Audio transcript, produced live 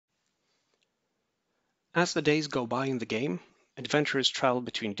As the days go by in the game, adventurers travel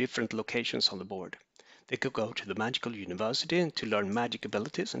between different locations on the board. They could go to the magical university to learn magic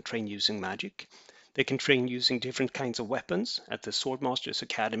abilities and train using magic. They can train using different kinds of weapons at the Swordmaster's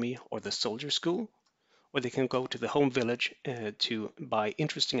Academy or the Soldier School, or they can go to the home village to buy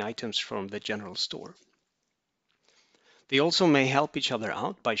interesting items from the general store. They also may help each other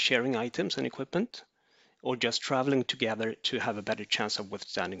out by sharing items and equipment, or just traveling together to have a better chance of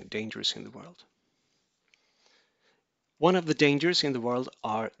withstanding dangers in the world. One of the dangers in the world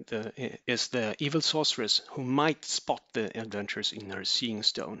is the Evil Sorceress, who might spot the adventurers in her seeing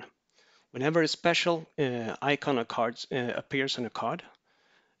stone. Whenever a special icon or card appears on a card,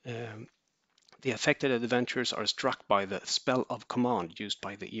 um, the affected adventurers are struck by the spell of command used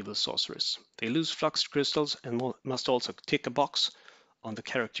by the Evil Sorceress. They lose flux crystals and must also tick a box on the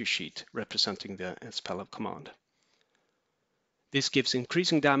character sheet representing the spell of command. This gives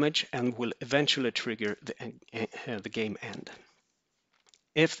increasing damage and will eventually trigger the game end.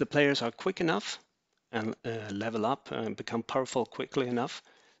 If the players are quick enough and level up and become powerful quickly enough,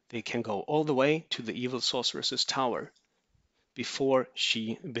 they can go all the way to the Evil Sorceress's tower before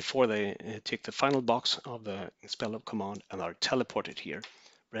they tick the final box of the spell of command and are teleported here,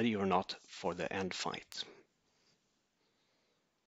 ready or not, for the end fight.